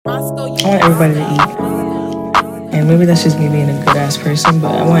I want everybody to eat. And maybe that's just me being a good ass person,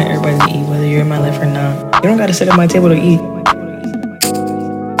 but I want everybody to eat, whether you're in my life or not. You don't gotta sit at my table to eat.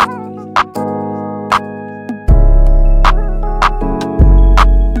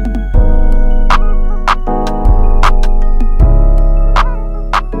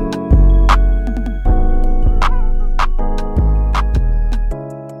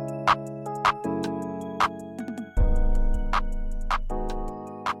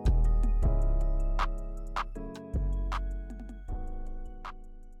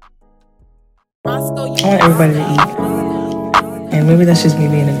 I want everybody to eat. And maybe that's just me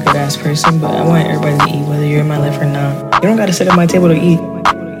being a good ass person, but I want everybody to eat, whether you're in my life or not. You don't gotta sit at my table to eat.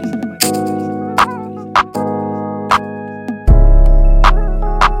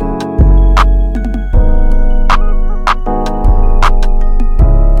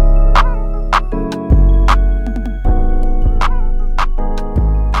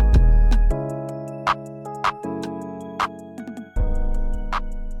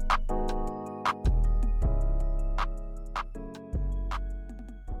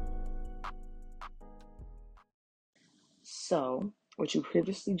 So, what you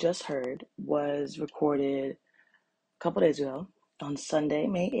previously just heard was recorded a couple days ago on Sunday,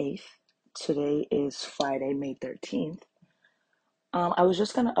 May 8th. Today is Friday, May 13th. I was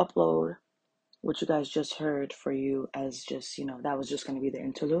just going to upload what you guys just heard for you as just, that was just going to be the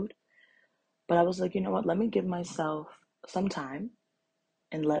interlude. But I was like, you know what? Let me give myself some time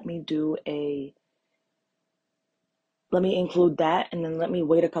and let me include that, and then let me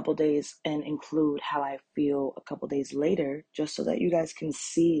wait a couple days and include how I feel a couple days later, just so that you guys can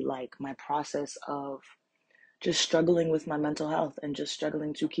see like my process of just struggling with my mental health and just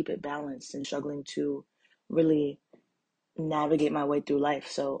struggling to keep it balanced and struggling to really navigate my way through life.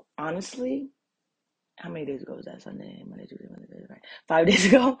 So honestly, how many days ago was that? Sunday, Monday, Tuesday, Wednesday, right? 5 days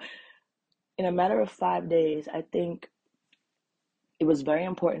ago. In a matter of 5 days, I think it was very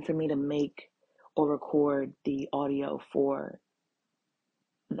important for me to make or record the audio for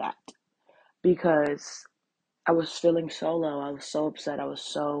that, because I was feeling so low. I was so upset. I was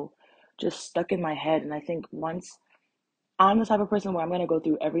so just stuck in my head. And I think once I'm the type of person where I'm going to go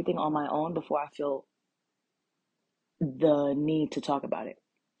through everything on my own before I feel the need to talk about it.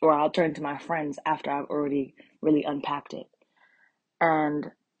 Or I'll turn to my friends after I've already really unpacked it. And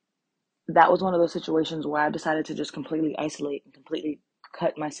that was one of those situations where I decided to just completely isolate and completely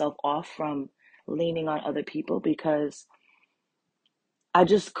cut myself off from leaning on other people, because I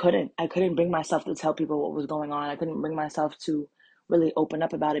just couldn't. I couldn't bring myself to tell people what was going on. I couldn't bring myself to really open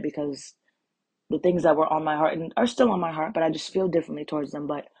up about it, because the things that were on my heart and are still on my heart, but I just feel differently towards them.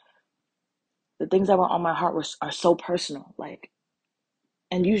 But the things that were on my heart are so personal. Like,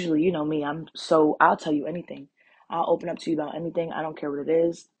 and usually, you know me, I'll tell you anything. I'll open up to you about anything. I don't care what it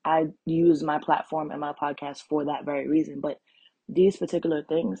is. I use my platform and my podcast for that very reason. But these particular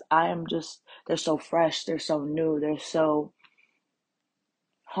things, they're so fresh, they're so new, they're so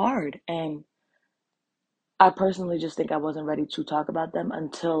hard. And I personally just think I wasn't ready to talk about them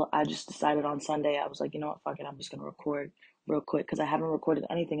until I just decided on Sunday. I was like, you know what, fuck it, I'm just gonna record real quick, because I haven't recorded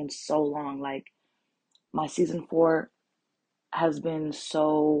anything in so long. Like, my season 4 has been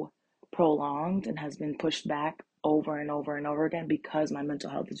so prolonged and has been pushed back over and over and over again, because my mental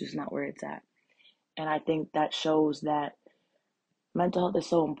health is just not where it's at. And I think that shows that mental health is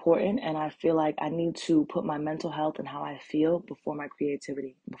so important, and I feel like I need to put my mental health and how I feel before my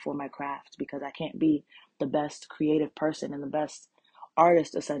creativity, before my craft, because I can't be the best creative person and the best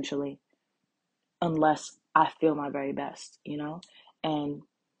artist essentially unless I feel my very best. And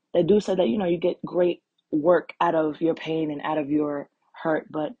they do say that, you get great work out of your pain and out of your hurt,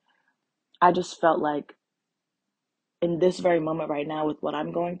 but I just felt like in this very moment right now with what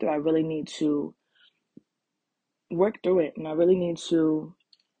I'm going through, I really need to work through it, and I really need to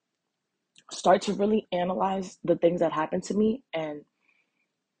start to really analyze the things that happened to me and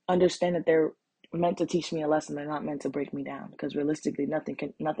understand that they're meant to teach me a lesson. They're not meant to break me down, because realistically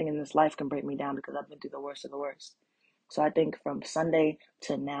nothing in this life can break me down, because I've been through the worst of the worst. So I think from Sunday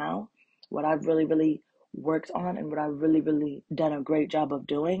to now, what I've really, really worked on and what I've really, really done a great job of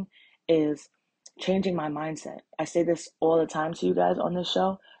doing is changing my mindset. I say this all the time to you guys on this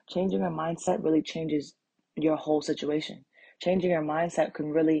show. Changing your mindset really changes your whole situation. Changing your mindset can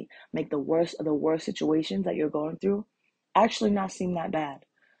really make the worst of the worst situations that you're going through actually not seem that bad.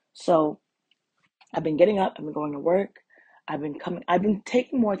 So I've been getting up, I've been going to work, I've been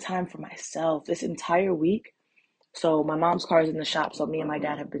taking more time for myself this entire week. So my mom's car is in the shop. So me and my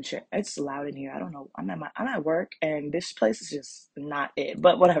dad have been sharing. It's loud in here. I don't know. I'm at work, and this place is just not it.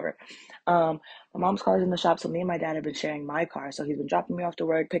 But whatever. My mom's car is in the shop. So me and my dad have been sharing my car. So he's been dropping me off to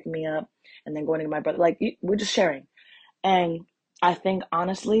work, picking me up, and then going to my brother. Like we're just sharing. And I think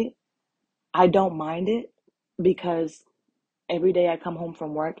honestly, I don't mind it because every day I come home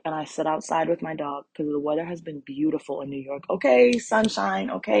from work and I sit outside with my dog because the weather has been beautiful in New York. Okay,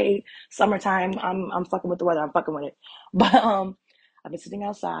 sunshine. Okay, summertime. I'm fucking with the weather. I'm fucking with it. But I've been sitting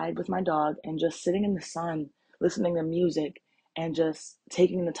outside with my dog and just sitting in the sun, listening to music, and just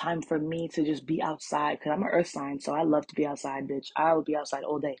taking the time for me to just be outside because I'm an earth sign, so I love to be outside, bitch. I will be outside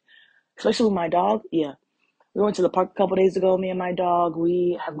all day, especially with my dog. Yeah, we went to the park a couple days ago, me and my dog.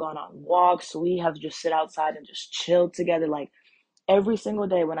 We have gone on walks. We have just sit outside and just chilled together. Like every single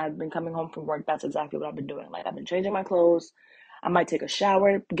day when I've been coming home from work, that's exactly what I've been doing. Like I've been changing my clothes. I might take a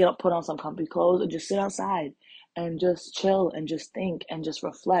shower, get up, put on some comfy clothes, and just sit outside and just chill and just think and just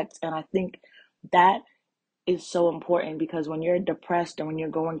reflect. And I think that is so important because when you're depressed and when you're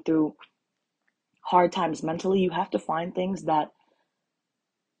going through hard times mentally, you have to find things that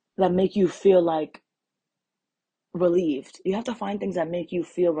make you feel like relieved. You have to find things that make you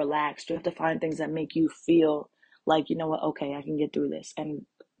feel relaxed. You have to find things that make you feel like, you know what, okay, I can get through this. And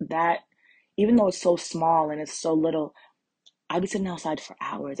that, even though it's so small and it's so little, I be sitting outside for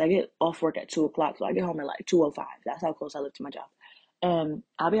hours. I get off work at 2 o'clock, so I get home at like 2:05. That's how close I live to my job. And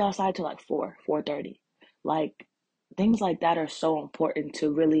I'll be outside till like 4:30. Like things like that are so important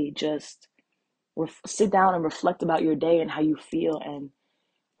to really just sit down and reflect about your day and how you feel. And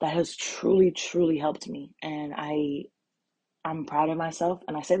that has truly, truly helped me. And I'm proud of myself.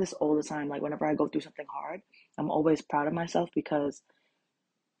 And I say this all the time. Like whenever I go through something hard, I'm always proud of myself because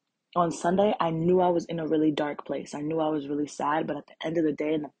on Sunday, I knew I was in a really dark place. I knew I was really sad, but at the end of the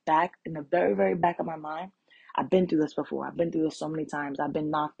day, in the very, very back of my mind, I've been through this before. I've been through this so many times. I've been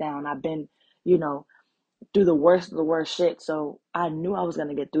knocked down. I've been, you know, through the worst of the worst shit. So I knew I was going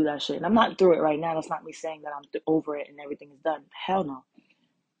to get through that shit. And I'm not through it right now. That's not me saying that I'm over it and everything is done. Hell no.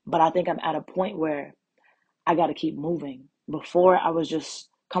 But I think I'm at a point where I got to keep moving. Before, I was just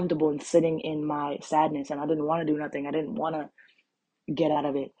comfortable in sitting in my sadness and I didn't want to do nothing. I didn't want to get out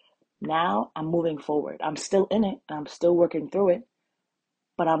of it. Now I'm moving forward. I'm still in it. I'm still working through it,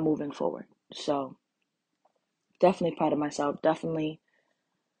 but I'm moving forward. So definitely proud of myself. Definitely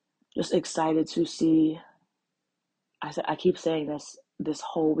just excited to see. I keep saying this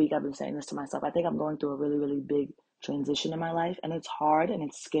whole week. I've been saying this to myself. I think I'm going through a really, really big transition in my life, and it's hard and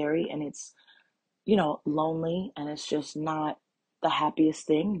it's scary and it's lonely and it's just not the happiest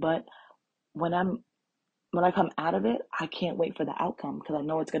thing. But when I'm when I come out of it, I can't wait for the outcome because I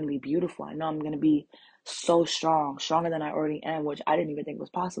know it's going to be beautiful. I know I'm going to be so strong, stronger than I already am, which I didn't even think was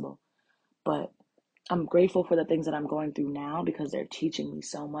possible. But I'm grateful for the things that I'm going through now because they're teaching me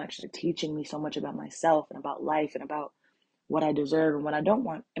so much. They're teaching me so much about myself and about life and about what I deserve and what I don't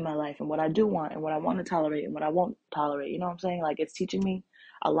want in my life and what I do want and what I want to tolerate and what I won't tolerate. You know what I'm saying? Like it's teaching me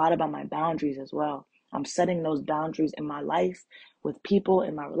a lot about my boundaries as well. I'm setting those boundaries in my life with people,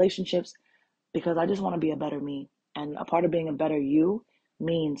 in my relationships, because I just want to be a better me. And a part of being a better you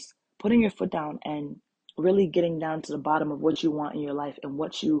means putting your foot down and really getting down to the bottom of what you want in your life and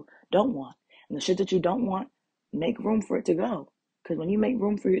what you don't want. And the shit that you don't want, make room for it to go. Because when you make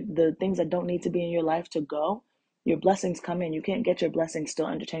room for the things that don't need to be in your life to go, your blessings come in. You can't get your blessings still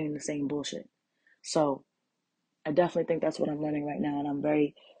entertaining the same bullshit. So I definitely think that's what I'm learning right now. And I'm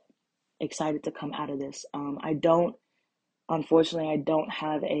very excited to come out of this. Unfortunately, I don't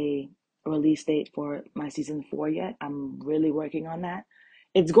have a release date for my season 4 yet. I'm really working on that.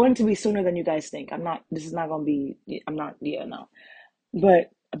 It's going to be sooner than you guys think. This is not going to be, I'm not, yeah, no. But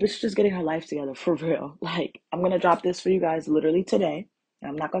a bitch just getting her life together for real. Like, I'm going to drop this for you guys literally today. And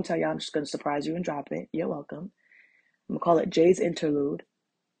I'm not going to tell you, I'm just going to surprise you and drop it. You're welcome. I'm going to call it Jay's Interlude.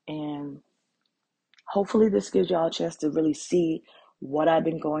 And hopefully, this gives y'all a chance to really see what I've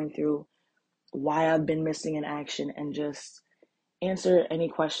been going through, why I've been missing in action, and just answer any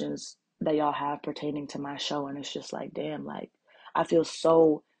questions that y'all have pertaining to my show. And it's just like, damn, like I feel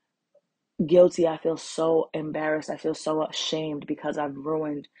so guilty. I feel so embarrassed. I feel so ashamed because I've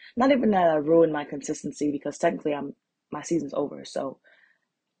ruined, not even that I ruined my consistency because technically my season's over. So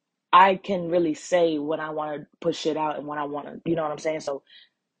I can really say when I want to push shit out and when I want to, you know what I'm saying? So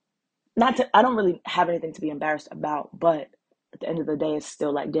I don't really have anything to be embarrassed about, but at the end of the day, it's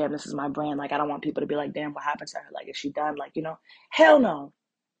still like, damn, this is my brand. Like, I don't want people to be like, damn, what happened to her? Like, is she done? Like, hell no.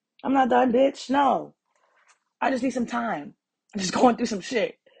 I'm not done, bitch. No. I just need some time. I'm just going through some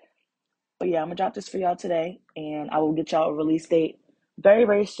shit. But yeah, I'm gonna drop this for y'all today, and I will get y'all a release date very,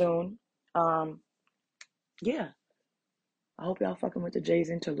 very soon. Um, yeah. I hope y'all fucking with the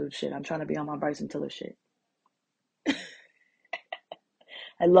Jay's interlude shit. I'm trying to be on my Bryson Tiller shit.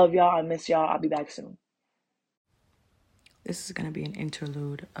 I love y'all. I miss y'all. I'll be back soon. This is going to be an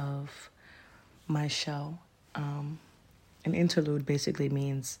interlude of my show. An interlude basically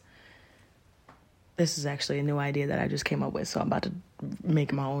means, this is actually a new idea that I just came up with, so I'm about to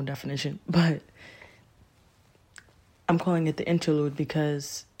make my own definition. But I'm calling it the interlude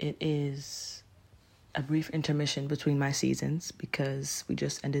because it is a brief intermission between my seasons, because we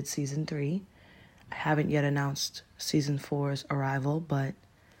just ended season 3. I haven't yet announced season 4's arrival, but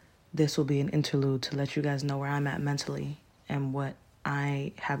this will be an interlude to let you guys know where I'm at mentally and what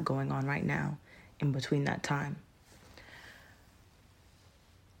I have going on right now in between that time.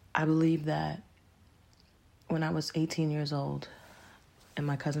 I believe that when I was 18 years old and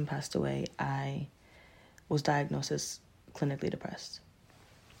my cousin passed away, I was diagnosed as clinically depressed.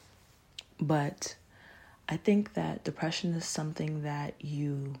 But I think that depression is something that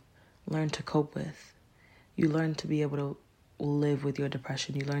you learn to cope with. You learn to be able to live with your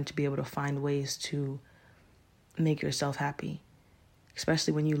depression. You learn to be able to find ways to make yourself happy.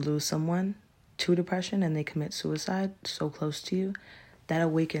 Especially when you lose someone to depression and they commit suicide so close to you, that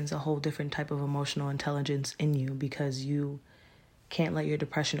awakens a whole different type of emotional intelligence in you, because you can't let your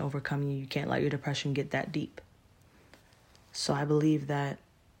depression overcome you. You can't let your depression get that deep. So I believe that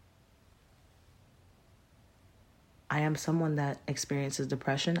I am someone that experiences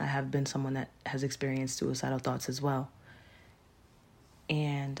depression. I have been someone that has experienced suicidal thoughts as well.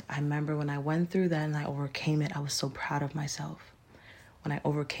 And I remember when I went through that and I overcame it, I was so proud of myself. When I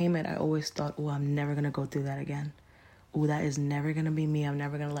overcame it, I always thought, oh, I'm never going to go through that again. Oh, that is never going to be me. I'm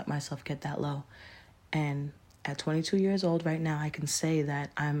never going to let myself get that low. And at 22 years old right now, I can say that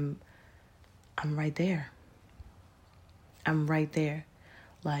I'm right there. I'm right there.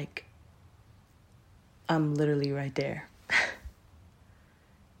 Like, I'm literally right there.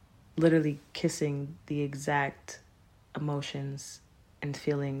 Literally kissing the exact emotions and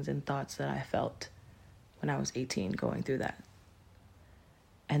feelings and thoughts that I felt when I was 18 going through that.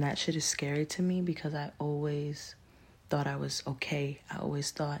 And that shit is scary to me because I always thought I was okay. I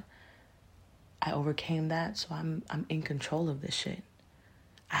always thought I overcame that, so I'm in control of this shit.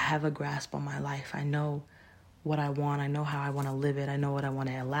 I have a grasp on my life. I know what I want. I know how I want to live it. I know what I want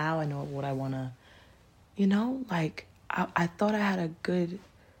to allow. I know what I want to, like, I thought I had a good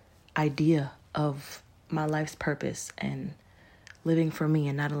idea of my life's purpose and living for me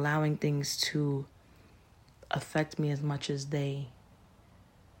and not allowing things to affect me as much as they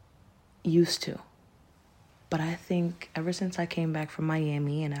used to. But I think ever since I came back from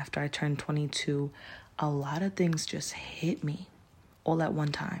Miami and after I turned 22, a lot of things just hit me all at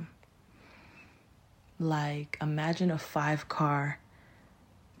one time. Like, imagine a 5-car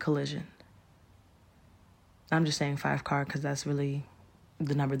collision. I'm just saying 5-car because that's really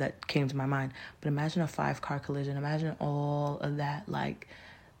the number that came to my mind. But imagine a 5-car collision. Imagine all of that. Like,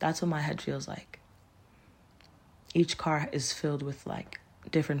 that's what my head feels like. Each car is filled with, like,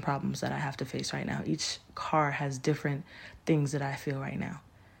 different problems that I have to face right now. Each car has different things that I feel right now.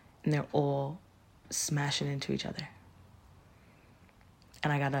 And they're all smashing into each other.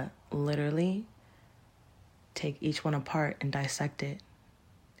 And I gotta literally take each one apart and dissect it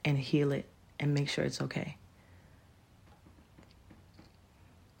and heal it and make sure it's okay.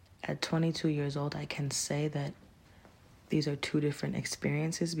 At 22 years old, I can say that these are 2 different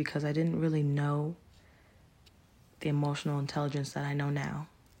experiences because I didn't really know the emotional intelligence that I know now.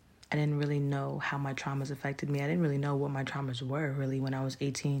 I didn't really know how my traumas affected me. I didn't really know what my traumas were really when I was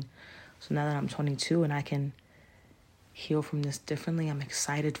 18. So now that I'm 22 and I can heal from this differently, I'm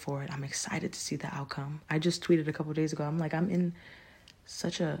excited for it. I'm excited to see the outcome. I just tweeted a couple of days ago, I'm like, I'm in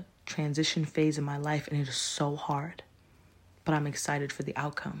such a transition phase in my life and it is so hard. But I'm excited for the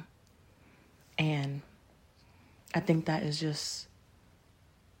outcome. And I think that is just,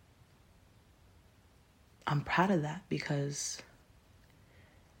 I'm proud of that because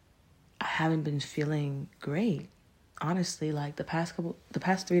I haven't been feeling great. Honestly, like the past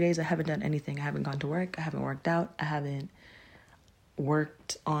 3 days, I haven't done anything. I haven't gone to work. I haven't worked out. I haven't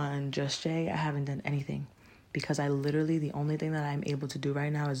worked on Just Jay. I haven't done anything because the only thing that I'm able to do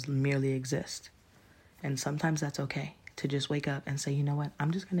right now is merely exist. And sometimes that's okay to just wake up and say, you know what?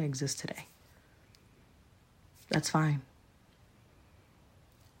 I'm just going to exist today. That's fine.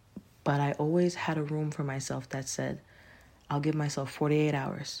 But I always had a room for myself that said, I'll give myself 48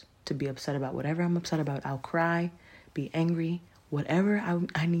 hours to be upset about whatever I'm upset about. I'll cry, be angry, whatever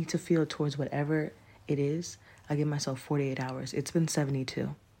I need to feel towards whatever it is. I'll give myself 48 hours. It's been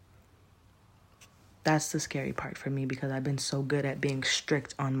 72. That's the scary part for me because I've been so good at being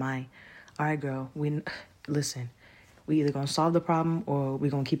strict on all right, girl, we We either gonna solve the problem or we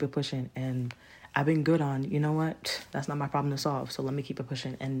gonna keep it pushing. And I've been good on, you know what? That's not my problem to solve, so let me keep it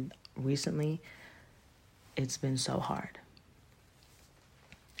pushing. And recently, it's been so hard.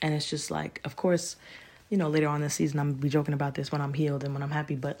 And it's just like, of course, you know, later on this season, I'm gonna be joking about this when I'm healed and when I'm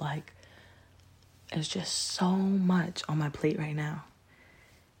happy, but like, there's just so much on my plate right now.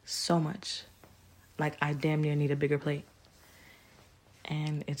 So much. Like, I damn near need a bigger plate.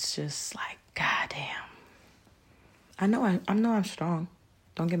 And it's just like, goddamn. I know I'm strong.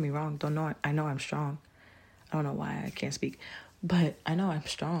 Don't get me wrong. I know I'm strong. I don't know why I can't speak. But I know I'm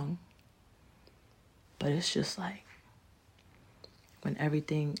strong. But it's just like, when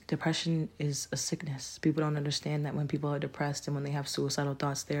depression is a sickness. People don't understand that when people are depressed and when they have suicidal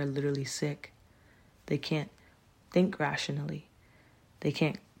thoughts, they're literally sick. They can't think rationally. They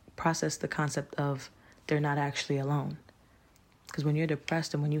can't process the concept of they're not actually alone. Because when you're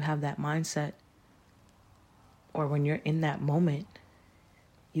depressed and when you have that mindset, or when you're in that moment,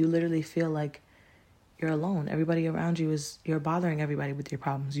 you literally feel like you're alone. Everybody around you you're bothering everybody with your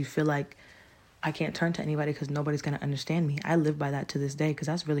problems. You feel like, I can't turn to anybody because nobody's going to understand me. I live by that to this day because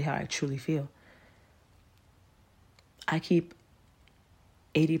that's really how I truly feel. I keep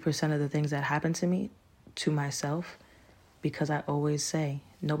 80% of the things that happen to me to myself because I always say,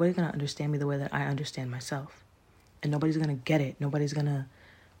 nobody's going to understand me the way that I understand myself. And nobody's going to get it. Nobody's going to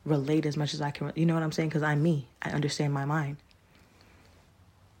relate as much as I can. You know what I'm saying? Because I'm me. I understand my mind.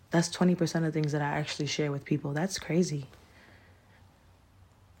 That's 20% of things that I actually share with people. That's crazy.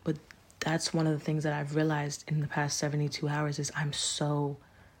 But that's one of the things that I've realized in the past 72 hours is I'm so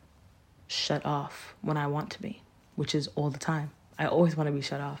shut off when I want to be, which is all the time. I always want to be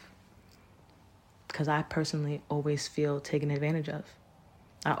shut off because I personally always feel taken advantage of.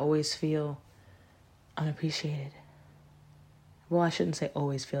 I always feel unappreciated. Well, I shouldn't say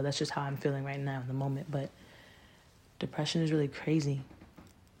always feel. That's just how I'm feeling right now in the moment. But depression is really crazy.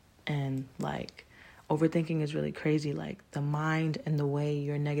 And like, overthinking is really crazy. Like, the mind and the way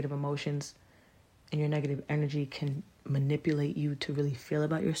your negative emotions and your negative energy can manipulate you to really feel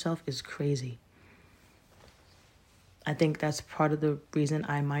about yourself is crazy. I think that's part of the reason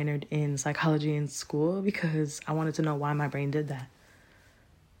I minored in psychology in school, because I wanted to know why my brain did that.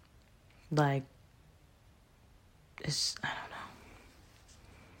 Like, I don't know.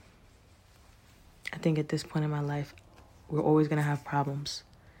 I think at this point in my life, we're always going to have problems.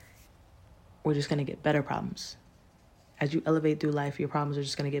 We're just going to get better problems. As you elevate through life, your problems are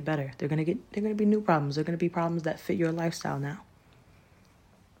just going to get better. They're going to be new problems. They're going to be problems that fit your lifestyle now.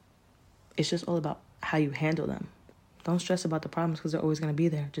 It's just all about how you handle them. Don't stress about the problems because they're always going to be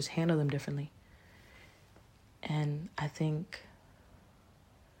there. Just handle them differently. And I think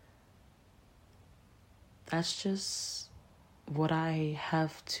that's just what I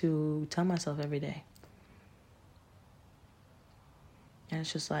have to tell myself every day. And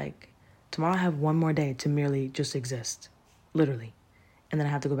it's just like, tomorrow I have one more day to merely just exist. Literally. And then I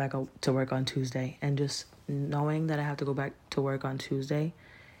have to go back to work on Tuesday. And just knowing that I have to go back to work on Tuesday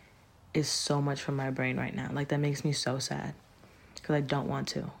is so much for my brain right now. Like, that makes me so sad. Because I don't want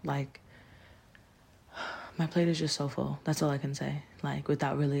to. Like, my plate is just so full. That's all I can say. Like,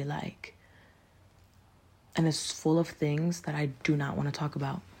 without really like... And it's full of things that I do not want to talk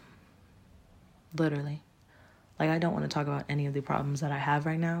about. Literally. Like, I don't want to talk about any of the problems that I have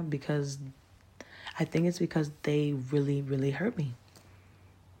right now because I think it's because they really, really hurt me.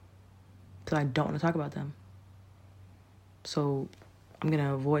 So I don't want to talk about them. So I'm going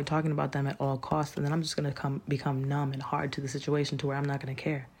to avoid talking about them at all costs, and then I'm just going to become numb and hard to the situation to where I'm not going to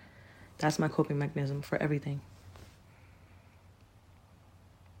care. That's my coping mechanism for everything.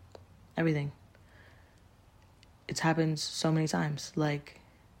 Everything. It's happened so many times. Like,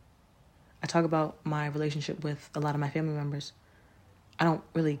 I talk about my relationship with a lot of my family members. I don't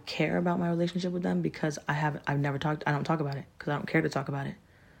really care about my relationship with them because I don't talk about it because I don't care to talk about it.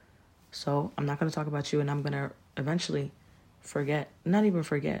 So I'm not going to talk about you, and I'm going to eventually not even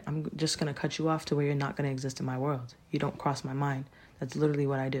forget. I'm just going to cut you off to where you're not going to exist in my world. You don't cross my mind. That's literally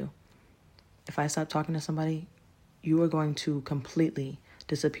what I do. If I stop talking to somebody, you are going to completely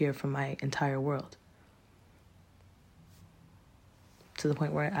disappear from my entire world. To the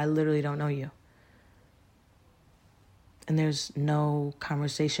point where I literally don't know you. And there's no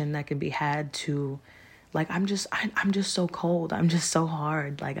conversation that can be had to, like, I'm just so cold. I'm just so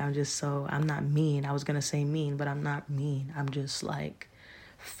hard. Like, I'm not mean. I was going to say mean, but I'm not mean. I'm just, like,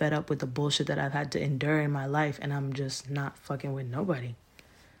 fed up with the bullshit that I've had to endure in my life, and I'm just not fucking with nobody.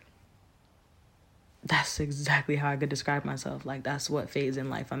 That's exactly how I could describe myself. Like, that's what phase in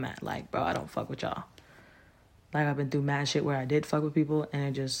life I'm at. Like, bro, I don't fuck with y'all. Like, I've been through mad shit where I did fuck with people, and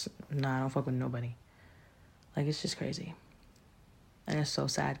I don't fuck with nobody. Like, it's just crazy. And it's so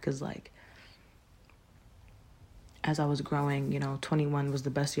sad because, like, as I was growing, 21 was the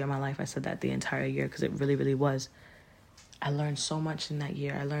best year of my life. I said that the entire year because it really, really was. I learned so much in that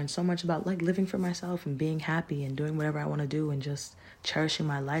year. I learned so much about, like, living for myself and being happy and doing whatever I want to do and just cherishing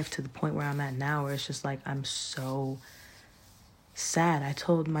my life to the point where I'm at now, where it's just like I'm so sad. I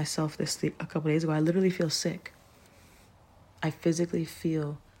told myself this a couple days ago. I literally feel sick. I physically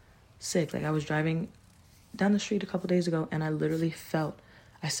feel sick. Like, I was driving down the street a couple days ago and I literally felt,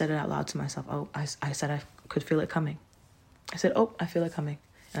 I said it out loud to myself. Oh, I said I could feel it coming. I said, oh, I feel it coming.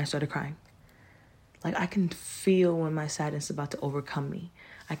 And I started crying. Like, I can feel when my sadness is about to overcome me.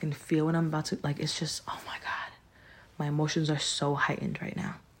 I can feel when I'm about to, like, it's just, oh my God. My emotions are so heightened right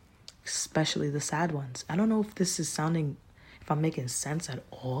now, especially the sad ones. I don't know if this is sounding, if I'm making sense at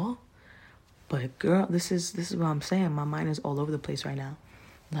all, but girl, this is what I'm saying. My mind is all over the place right now.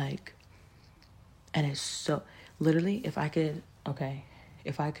 Like, and it's so, literally, if I could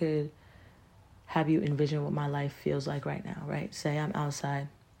have you envision what my life feels like right now, right? Say I'm outside.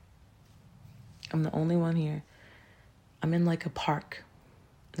 I'm the only one here. I'm in like a park.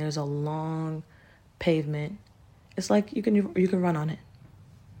 There's a long pavement. It's like you can run on it.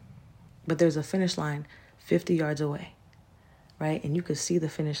 But there's a finish line 50 yards away, right? And you could see the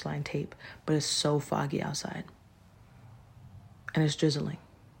finish line tape, but it's so foggy outside. And it's drizzling.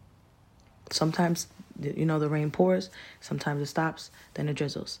 Sometimes, the rain pours. Sometimes it stops. Then it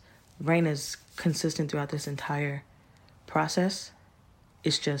drizzles. Rain is consistent throughout this entire process.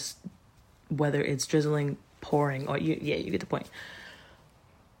 It's just whether it's drizzling, pouring, or you get the point.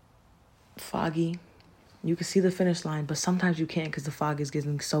 Foggy. You can see the finish line, but sometimes you can't because the fog is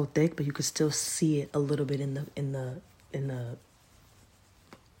getting so thick, but you can still see it a little bit in the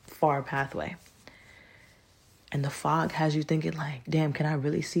far pathway. And the fog has you thinking like, damn, can I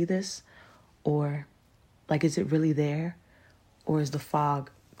really see this? Or like, is it really there? Or is the fog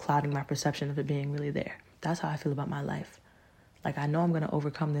clouding my perception of it being really there? That's how I feel about my life. Like, I know I'm going to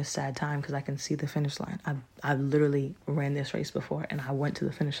overcome this sad time because I can see the finish line. I've literally ran this race before and I went to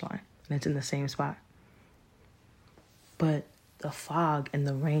the finish line and it's in the same spot. But the fog and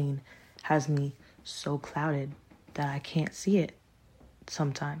the rain has me so clouded that I can't see it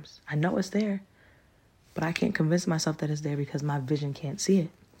sometimes. I know it's there, but I can't convince myself that it's there because my vision can't see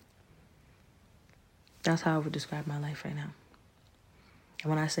it. That's how I would describe my life right now. And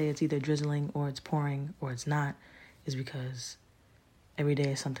when I say it's either drizzling or it's pouring or it's not, is because every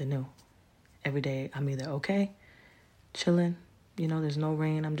day is something new. Every day I'm either okay, chilling, there's no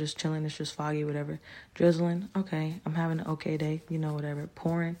rain, I'm just chilling, it's just foggy, whatever. Drizzling, okay, I'm having an okay day, whatever.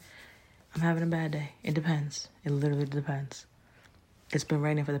 Pouring, I'm having a bad day. It depends. It literally depends. It's been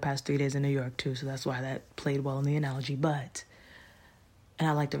raining for the past 3 days in New York too, so that's why that played well in the analogy. And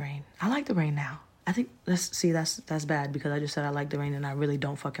I like the rain. I like the rain now. I think, that's bad because I just said I like the rain and I really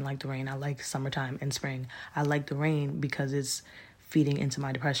don't fucking like the rain. I like summertime and spring. I like the rain because it's feeding into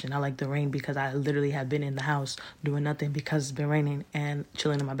my depression. I like the rain because I literally have been in the house doing nothing because it's been raining and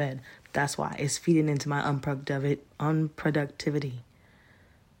chilling in my bed. That's why. It's feeding into my unproductivity.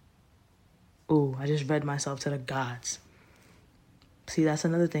 Ooh, I just read myself to the gods. See, that's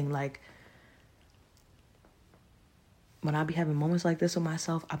another thing. Like, when I be having moments like this with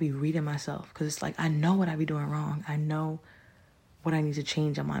myself, I be reading myself because it's like I know what I be doing wrong. I know what I need to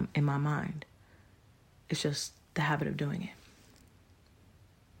change in my mind. It's just the habit of doing it.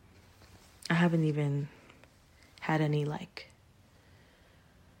 I haven't even had any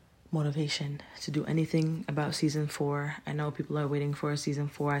motivation to do anything about season 4. I know people are waiting for season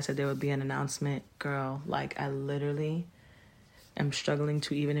 4. I said there would be an announcement. Girl, I literally am struggling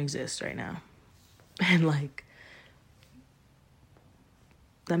to even exist right now. And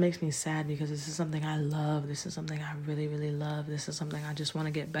that makes me sad because this is something I love. This is something I really, really love. This is something I just want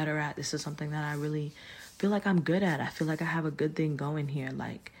to get better at. This is something that I really feel like I'm good at. I feel like I have a good thing going here.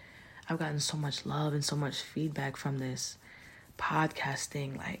 I've gotten so much love and so much feedback from this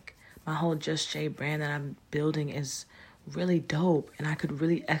podcasting. My whole Just Jay brand that I'm building is really dope. And I could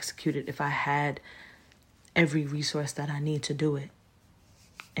really execute it if I had every resource that I need to do it.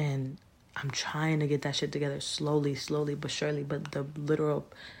 And I'm trying to get that shit together slowly but surely. But the literal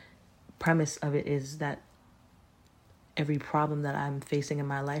premise of it is that every problem that I'm facing in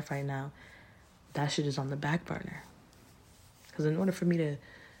my life right now, that shit is on the back burner. Because in order for me to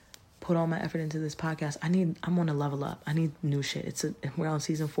put all my effort into this podcast, I'm on a level up. I need new shit. We're on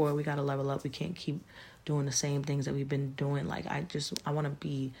season 4. We got to level up. We can't keep doing the same things that we've been doing. I want to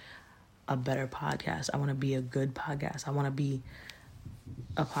be a better podcast. I want to be a good podcast. I want to be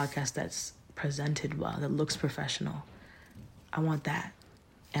a podcast that's presented well, that looks professional. I want that.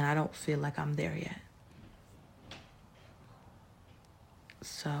 And I don't feel like I'm there yet.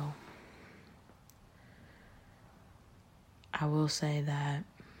 So I will say that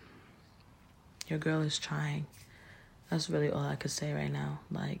your girl is trying. That's really all I could say right now.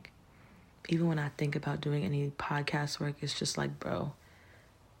 Like, even when I think about doing any podcast work, it's just like, bro,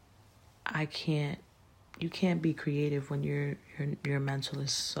 you can't be creative when your mental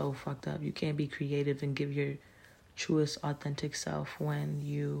is so fucked up. You can't be creative and give your truest, authentic self when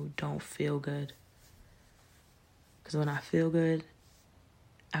you don't feel good. Because when I feel good,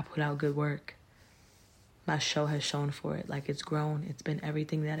 I put out good work. My show has shown for it. Like, it's grown. It's been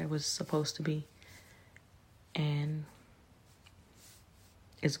everything that it was supposed to be. And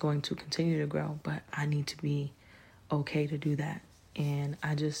it's going to continue to grow. But I need to be okay to do that. And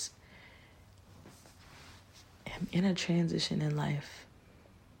I just am in a transition in life.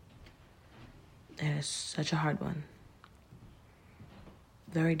 And it's such a hard one.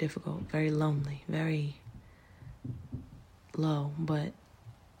 Very difficult, very lonely, very low. But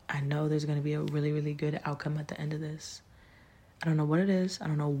I know there's going to be a really, really good outcome at the end of this. I don't know what it is. I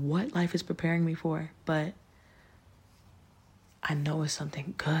don't know what life is preparing me for, but I know it's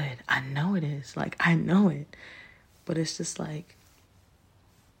something good. I know it is. Like, I know it. But it's just like,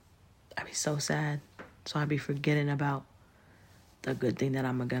 I'd be so sad. So I'd be forgetting about the good thing that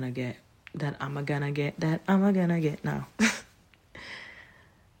I'm gonna get. No.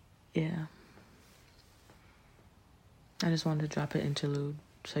 Yeah. I just wanted to drop an interlude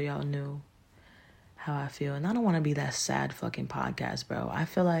so y'all knew how I feel. And I don't want to be that sad fucking podcast, bro. I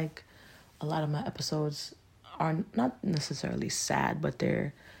feel like a lot of my episodes are not necessarily sad, but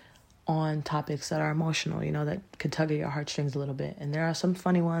they're on topics that are emotional, you know, that could tug at your heartstrings a little bit. And there are some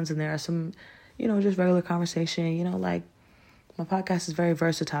funny ones, and there are some, you know, just regular conversation. You know, like, my podcast is very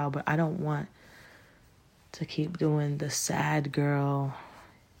versatile, but I don't want to keep doing the sad girl,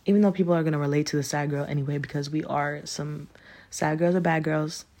 even though people are going to relate to the sad girl anyway, because we are some sad girls or bad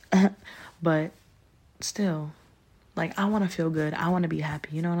girls. But still, like, I want to feel good. I want to be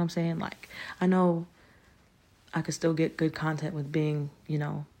happy. You know what I'm saying? Like, I know I could still get good content with being, you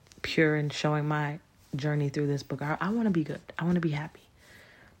know, pure and showing my journey through this book. I want to be good. I want to be happy.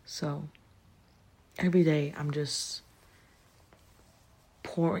 So every day I'm just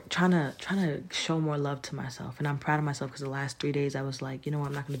trying to show more love to myself. And I'm proud of myself because the last 3 days I was like, you know what,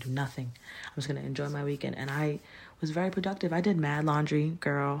 I'm not going to do nothing. I'm just going to enjoy my weekend. And I was very productive. I did mad laundry.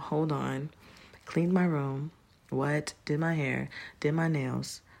 Girl, hold on. Cleaned my room. What? Did my hair. Did my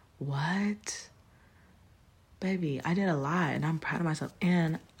nails. What? Baby, I did a lot, and I'm proud of myself.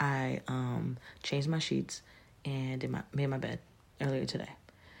 And I changed my sheets and made my bed earlier today.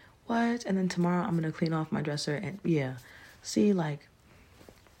 What? And then tomorrow I'm gonna clean off my dresser. And yeah, see, like,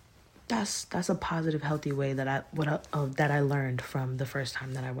 that's a positive, healthy way that I learned from the first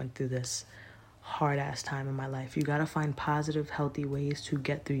time that I went through this hard ass time in my life. You gotta find positive, healthy ways to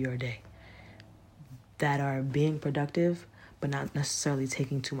get through your day that are being productive, but not necessarily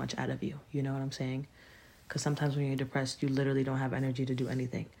taking too much out of you. You know what I'm saying? Because sometimes when you're depressed, you literally don't have energy to do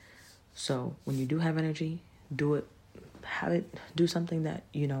anything. So when you do have energy, do something that,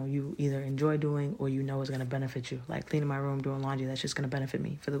 you know, you either enjoy doing or you know is going to benefit you. Like cleaning my room, doing laundry, that's just going to benefit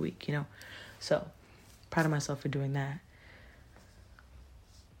me for the week, you know? So proud of myself for doing that.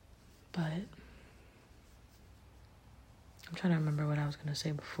 But I'm trying to remember what I was going to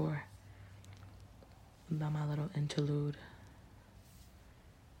say before about my little interlude.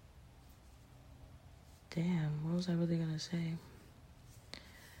 Damn, what was I really going to say?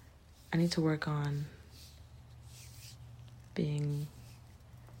 I need to work on being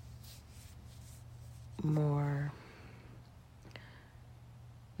more,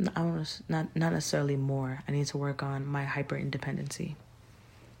 not necessarily more. I need to work on my hyper independency,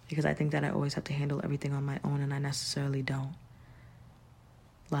 because I think that I always have to handle everything on my own, and I necessarily don't.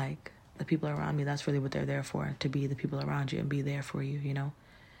 Like, the people around me, that's really what they're there for, to be the people around you and be there for you, you know?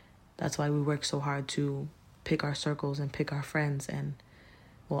 That's why we work so hard to pick our circles and pick our friends. And,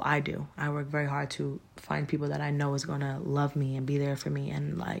 well, I do. I work very hard to find people that I know is going to love me and be there for me.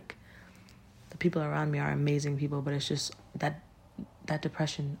 And, like, the people around me are amazing people, but it's just that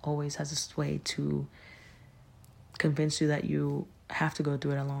depression always has this way to convince you that you have to go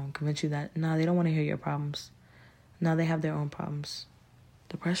through it alone. Convince you that, no, they don't want to hear your problems. No, they have their own problems.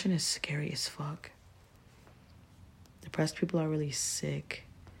 Depression is scary as fuck. Depressed people are really sick.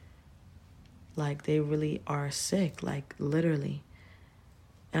 Like, they really are sick, like, literally.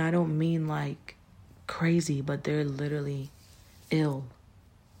 And I don't mean, like, crazy, but they're literally ill.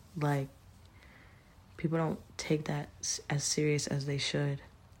 Like, people don't take that as serious as they should.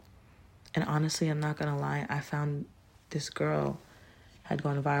 And honestly, I'm not gonna lie, I found this girl had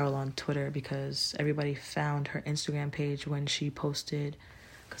gone viral on Twitter because everybody found her Instagram page when she posted,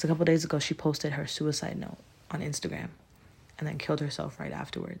 because a couple days ago she posted her suicide note on Instagram and then killed herself right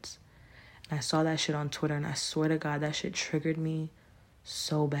afterwards. And I saw that shit on Twitter, and I swear to God, that shit triggered me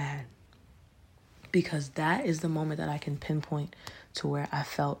so bad. Because that is the moment that I can pinpoint to where I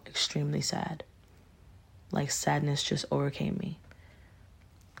felt extremely sad. Like, sadness just overcame me.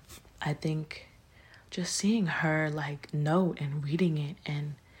 I think just seeing her, like, note and reading it,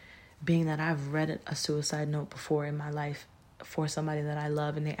 and being that I've read a suicide note before in my life for somebody that I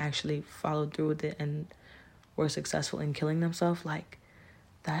love, and they actually followed through with it and were successful in killing themselves, like,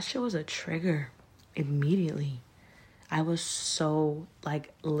 that shit was a trigger immediately. I was so,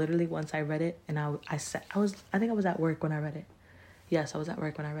 like, literally once I read it, and I think I was at work when I read it. Yes, I was at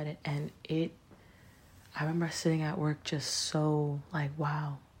work when I read it, and I remember sitting at work just so, like,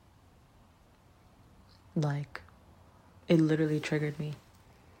 wow. Like, it literally triggered me.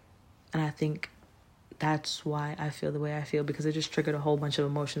 And I think that's why I feel the way I feel, because it just triggered a whole bunch of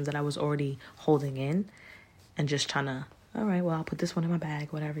emotions that I was already holding in and just trying to, all right, well, I'll put this one in my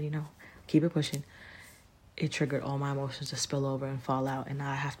bag, whatever, keep it pushing. It triggered all my emotions to spill over and fall out, and now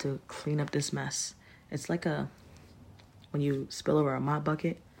I have to clean up this mess. It's like when you spill over a mop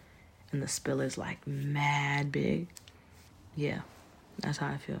bucket and the spill is like mad big. Yeah, that's how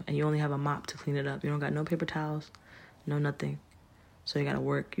I feel. And you only have a mop to clean it up. You don't got no paper towels, no nothing. So you gotta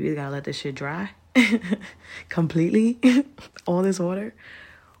work. You either gotta let this shit dry completely, all this water,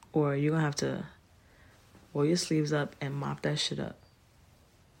 or you're gonna have to roll your sleeves up and mop that shit up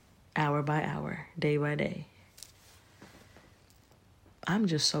hour by hour, day by day. I'm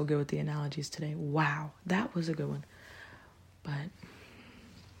just so good with the analogies today. Wow, that was a good one. But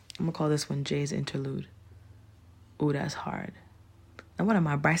I'm gonna call this one Jay's interlude. Ooh, that's hard. And what am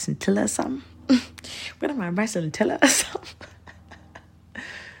I, Bryson Tiller or something? What am I, Bryson Tiller or something?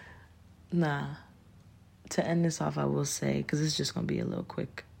 Nah. To end this off, I will say, because it's just gonna be a little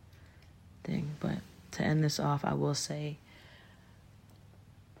quick thing, but to end this off, I will say,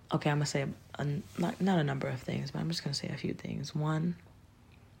 okay, I'm gonna say not a number of things, but I'm just gonna say a few things. One,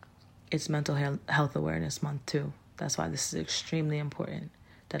 it's Mental Health Awareness Month too. That's why this is extremely important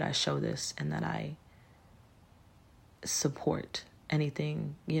that I show this and that I support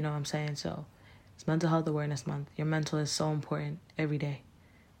anything, you know what I'm saying? So it's Mental Health Awareness Month. Your mental is so important every day.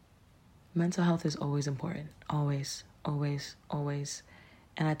 Mental health is always important. Always, always, always.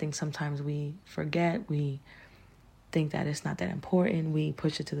 And I think sometimes we forget, we think that it's not that important, we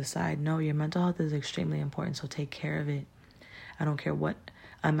push it to the side. No, your mental health is extremely important, so take care of it. I don't care what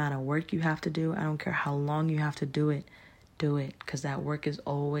amount of work you have to do. I don't care how long you have to do it, because that work is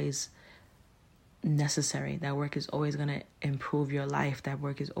always necessary. That work is always going to improve your life. That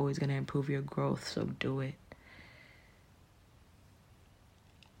work is always going to improve your growth, so do it.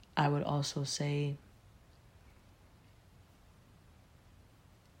 I would also say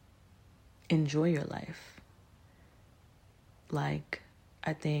enjoy your life. Like,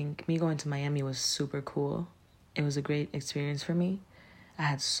 I think me going to Miami was super cool. It was a great experience for me. I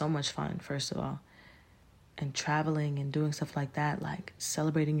had so much fun, first of all. And traveling and doing stuff like that, like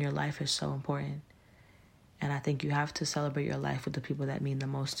celebrating your life is so important. And I think you have to celebrate your life with the people that mean the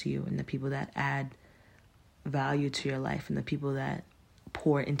most to you and the people that add value to your life and the people that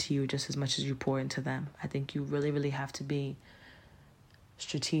pour into you just as much as you pour into them. I think you really, really have to be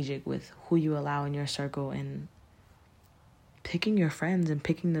strategic with who you allow in your circle and picking your friends and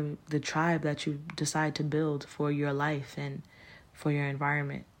picking the tribe that you decide to build for your life and for your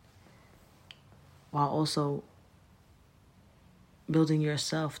environment, while also building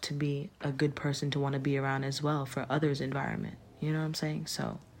yourself to be a good person to want to be around as well for others' environment. You know what I'm saying?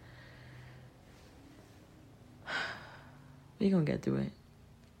 So we're going to get through it.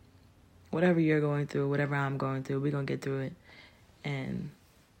 Whatever you're going through, whatever I'm going through, we're going to get through it. And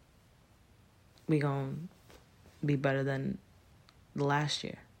we're going to be better than the last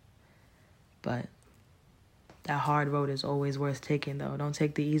year. But that hard road is always worth taking, though. Don't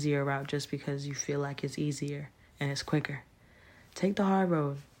take the easier route just because you feel like it's easier and it's quicker. Take the hard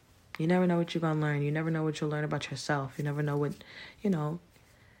road. You never know what you're going to learn. You never know what you'll learn about yourself. You never know what,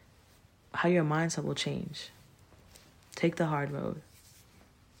 how your mindset will change. Take the hard road.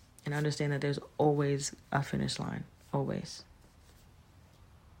 And understand that there's always a finish line. Always.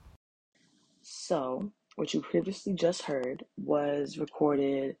 So, what you previously just heard was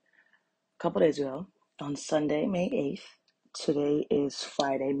recorded a couple days ago on Sunday, May 8th. Today is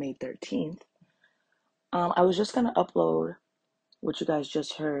Friday, May 13th. I was just going to upload what you guys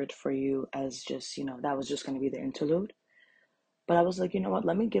just heard for you as just, that was just going to be the interlude. But I was like, you know what?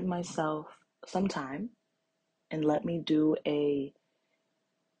 Let me give myself some time and let me do a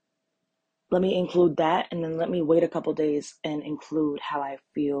let me include that, and then let me wait a couple days and include how I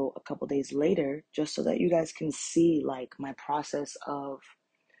feel a couple days later, just so that you guys can see like my process of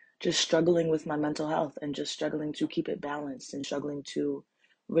just struggling with my mental health and just struggling to keep it balanced and struggling to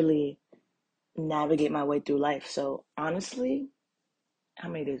really navigate my way through life. So honestly, how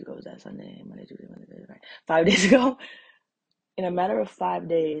many days ago was that? Sunday, Monday, Tuesday, Wednesday, right? 5 days ago. In a matter of 5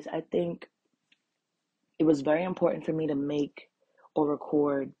 days, I think it was very important for me to make or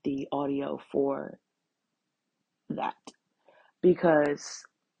record the audio for that, because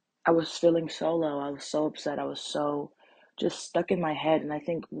I was feeling so low. I was so upset. I was so just stuck in my head. And I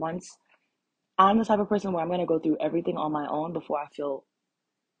think once I'm the type of person where I'm going to go through everything on my own before I feel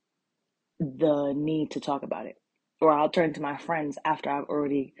the need to talk about it. Or I'll turn to my friends after I've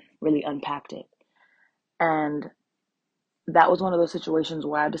already really unpacked it. And that was one of those situations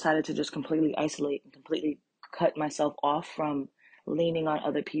where I decided to just completely isolate and completely cut myself off from leaning on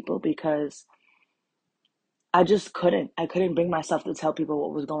other people, because I just couldn't. I couldn't bring myself to tell people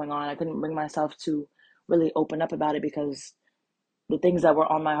what was going on. I couldn't bring myself to really open up about it, because the things that were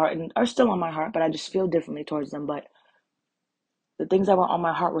on my heart and are still on my heart, but I just feel differently towards them. But the things that were on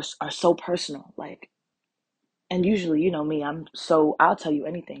my heart are so personal. Like, and usually, you know me, I'll tell you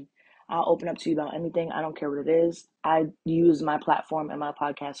anything. I'll open up to you about anything. I don't care what it is. I use my platform and my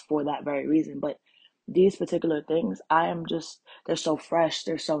podcast for that very reason. But these particular things, they're so fresh,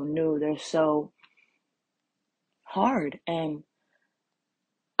 they're so new, they're so hard. And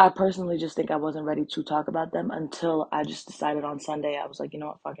I personally just think I wasn't ready to talk about them until I just decided on Sunday. I was like, you know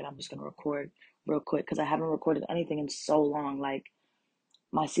what, fuck it, I'm just gonna record real quick, because I haven't recorded anything in so long. Like,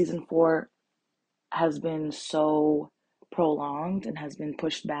 my season 4 has been so prolonged and has been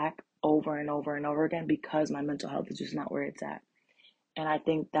pushed back over and over and over again because my mental health is just not where it's at. And I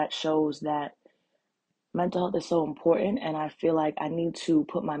think that shows that mental health is so important, and I feel like I need to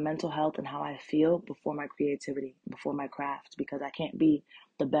put my mental health and how I feel before my creativity, before my craft, because I can't be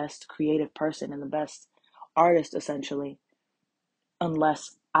the best creative person and the best artist essentially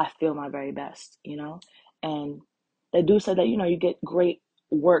unless I feel my very best, you know? And they do say that, you get great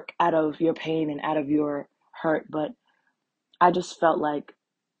work out of your pain and out of your hurt, but I just felt like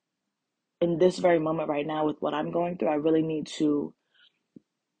in this very moment right now with what I'm going through, I really need to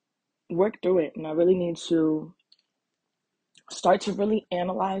work through it, and I really need to start to really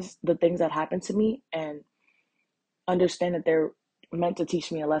analyze the things that happened to me and understand that they're meant to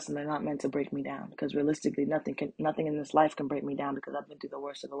teach me a lesson. They're not meant to break me down, because realistically nothing in this life can break me down, because I've been through the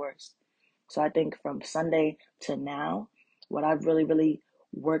worst of the worst. So I think from Sunday to now, what I've really, really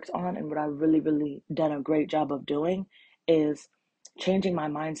worked on and what I've really, really done a great job of doing is changing my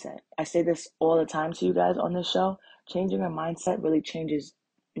mindset. I say this all the time to you guys on this show. Changing your mindset really changes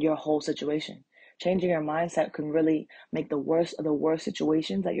your whole situation. Changing your mindset can really make the worst of the worst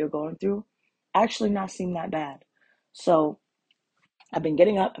situations that you're going through actually not seem that bad. So I've been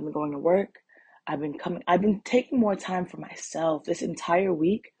getting up, I've been going to work, I've been taking more time for myself this entire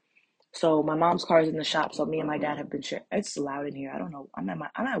week. So my mom's car is in the shop, so me and my dad have been sharing. It's loud in here. I don't know. I'm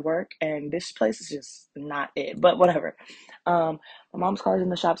at work, and this place is just not it. But whatever. My mom's car is in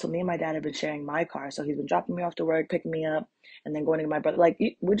the shop, so me and my dad have been sharing my car. So he's been dropping me off to work, picking me up, and then going to my brother. Like,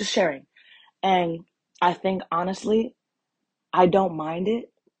 we're just sharing. And I think honestly, I don't mind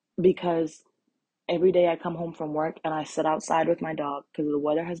it, because every day I come home from work and I sit outside with my dog, because the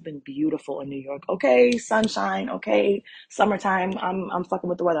weather has been beautiful in New York. Okay, sunshine. Okay, summertime. I'm fucking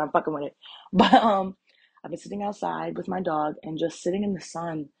with the weather. I'm fucking with it. But I've been sitting outside with my dog and just sitting in the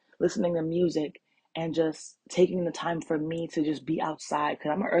sun, listening to music, and just taking the time for me to just be outside.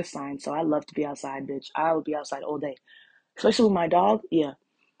 Because I'm an earth sign, so I love to be outside, bitch. I will be outside all day, especially with my dog. Yeah.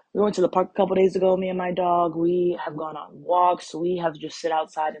 We went to the park a couple days ago, me and my dog. We have gone on walks. We have just sit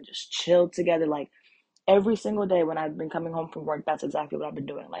outside and just chilled together. Like, every single day when I've been coming home from work, that's exactly what I've been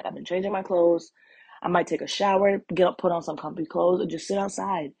doing. Like, I've been changing my clothes. I might take a shower, get up, put on some comfy clothes, and just sit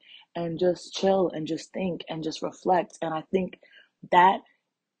outside and just chill and just think and just reflect. And I think that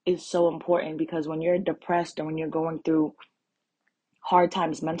is so important, because when you're depressed and when you're going through hard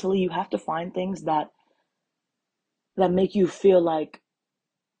times mentally, you have to find things that make you feel like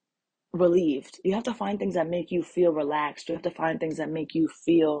relieved. You have to find things that make you feel relaxed. You have to find things that make you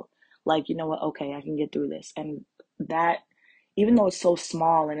feel like, you know what, okay, I can get through this. And that, even though it's so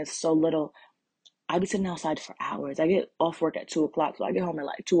small and it's so little, I be sitting outside for hours. I get off work at 2 o'clock, so I get home at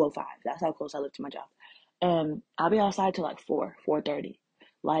like 2:05. That's how close I live to my job. And I'll be outside till like 4:30.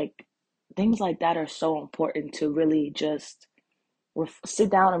 Like, things like that are so important to really just sit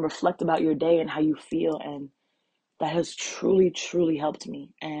down and reflect about your day and how you feel. And that has truly, truly helped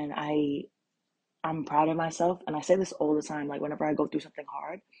me. And I'm proud of myself. And I say this all the time, like whenever I go through something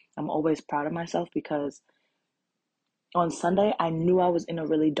hard, I'm always proud of myself because on Sunday, I knew I was in a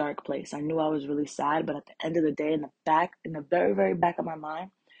really dark place. I knew I was really sad, but at the end of the day, in the very, very back of my mind,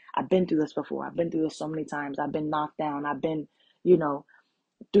 I've been through this before. I've been through this so many times. I've been knocked down. I've been, you know,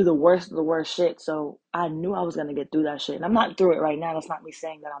 through the worst of the worst shit. So I knew I was gonna get through that shit. And I'm not through it right now. That's not me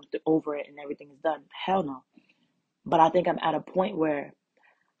saying that over it and everything is done. Hell no. But I think I'm at a point where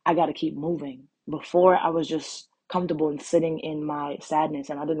I got to keep moving. Before, I was just comfortable in sitting in my sadness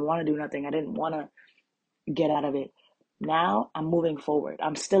and I didn't want to do nothing. I didn't want to get out of it. Now I'm moving forward.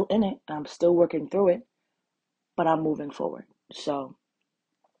 I'm still in it. I'm still working through it, but I'm moving forward. So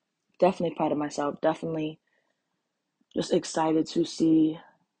definitely proud of myself. Definitely just excited to see.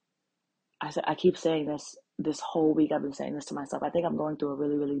 I keep saying this whole week. I've been saying this to myself. I think I'm going through a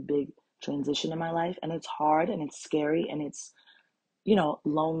really, really big transition in my life, and it's hard and it's scary and it's,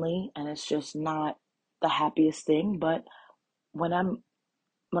 lonely and it's just not the happiest thing. But when I'm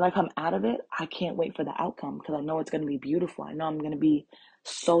when I come out of it, I can't wait for the outcome because I know it's going to be beautiful. I know I'm going to be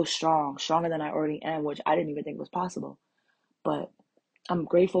so strong, stronger than I already am, which I didn't even think was possible. But I'm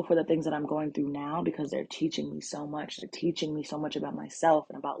grateful for the things that I'm going through now because they're teaching me so much. They're teaching me so much about myself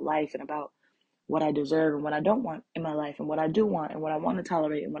and about life and about what I deserve and what I don't want in my life and what I do want and what I want to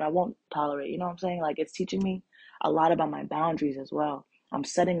tolerate and what I won't tolerate. You know what I'm saying? Like it's teaching me a lot about my boundaries as well. I'm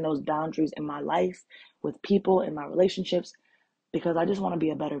setting those boundaries in my life with people, in my relationships, because I just want to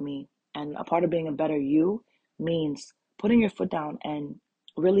be a better me. And a part of being a better you means putting your foot down and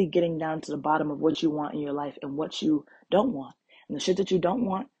really getting down to the bottom of what you want in your life and what you don't want. And the shit that you don't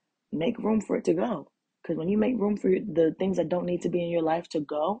want, make room for it to go. Because when you make room for the things that don't need to be in your life to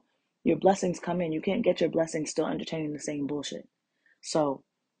go, your blessings come in. You can't get your blessings still entertaining the same bullshit. So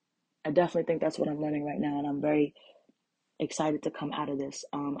I definitely think that's what I'm learning right now. And I'm very excited to come out of this.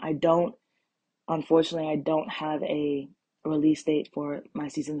 Unfortunately, I don't have a release date for my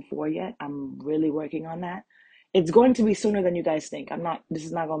season 4 yet. I'm really working on that. It's going to be sooner than you guys think. This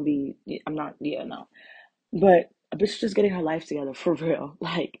is not going to be, I'm not, yeah, no. But a bitch just getting her life together for real.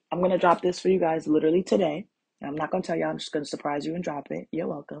 Like, I'm going to drop this for you guys literally today. And I'm not going to tell you, I'm just going to surprise you and drop it. You're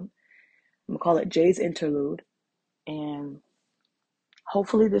welcome. I'm going to call it Jay's Interlude. And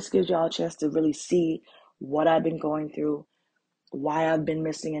hopefully, this gives y'all a chance to really see what I've been going through, why I've been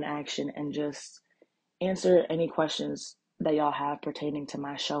missing in action, and just answer any questions that y'all have pertaining to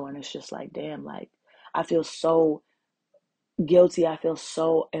my show. And it's just like, damn, like I feel so guilty. I feel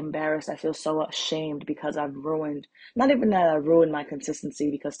so embarrassed. I feel so ashamed because I've ruined, not even that I ruined my consistency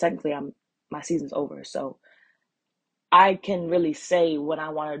because technically my season's over. So I can really say when I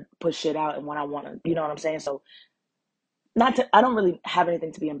want to push shit out and when I want to, you know what I'm saying? So I don't really have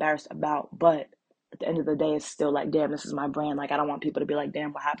anything to be embarrassed about, but at the end of the day, it's still like, damn, this is my brand. Like, I don't want people to be like,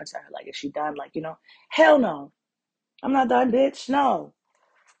 damn, what happened to her? Like, is she done? Like, hell no. I'm not done, bitch. No.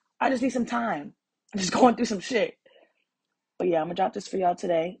 I just need some time. I'm just going through some shit. But yeah, I'm gonna drop this for y'all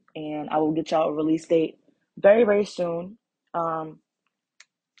today, and I will get y'all a release date very, very soon. Um,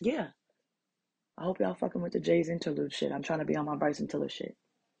 yeah. I hope y'all fucking with the Jay's interlude shit. I'm trying to be on my Bryson Tiller shit.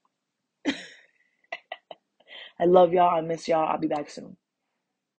 I love y'all. I miss y'all. I'll be back soon.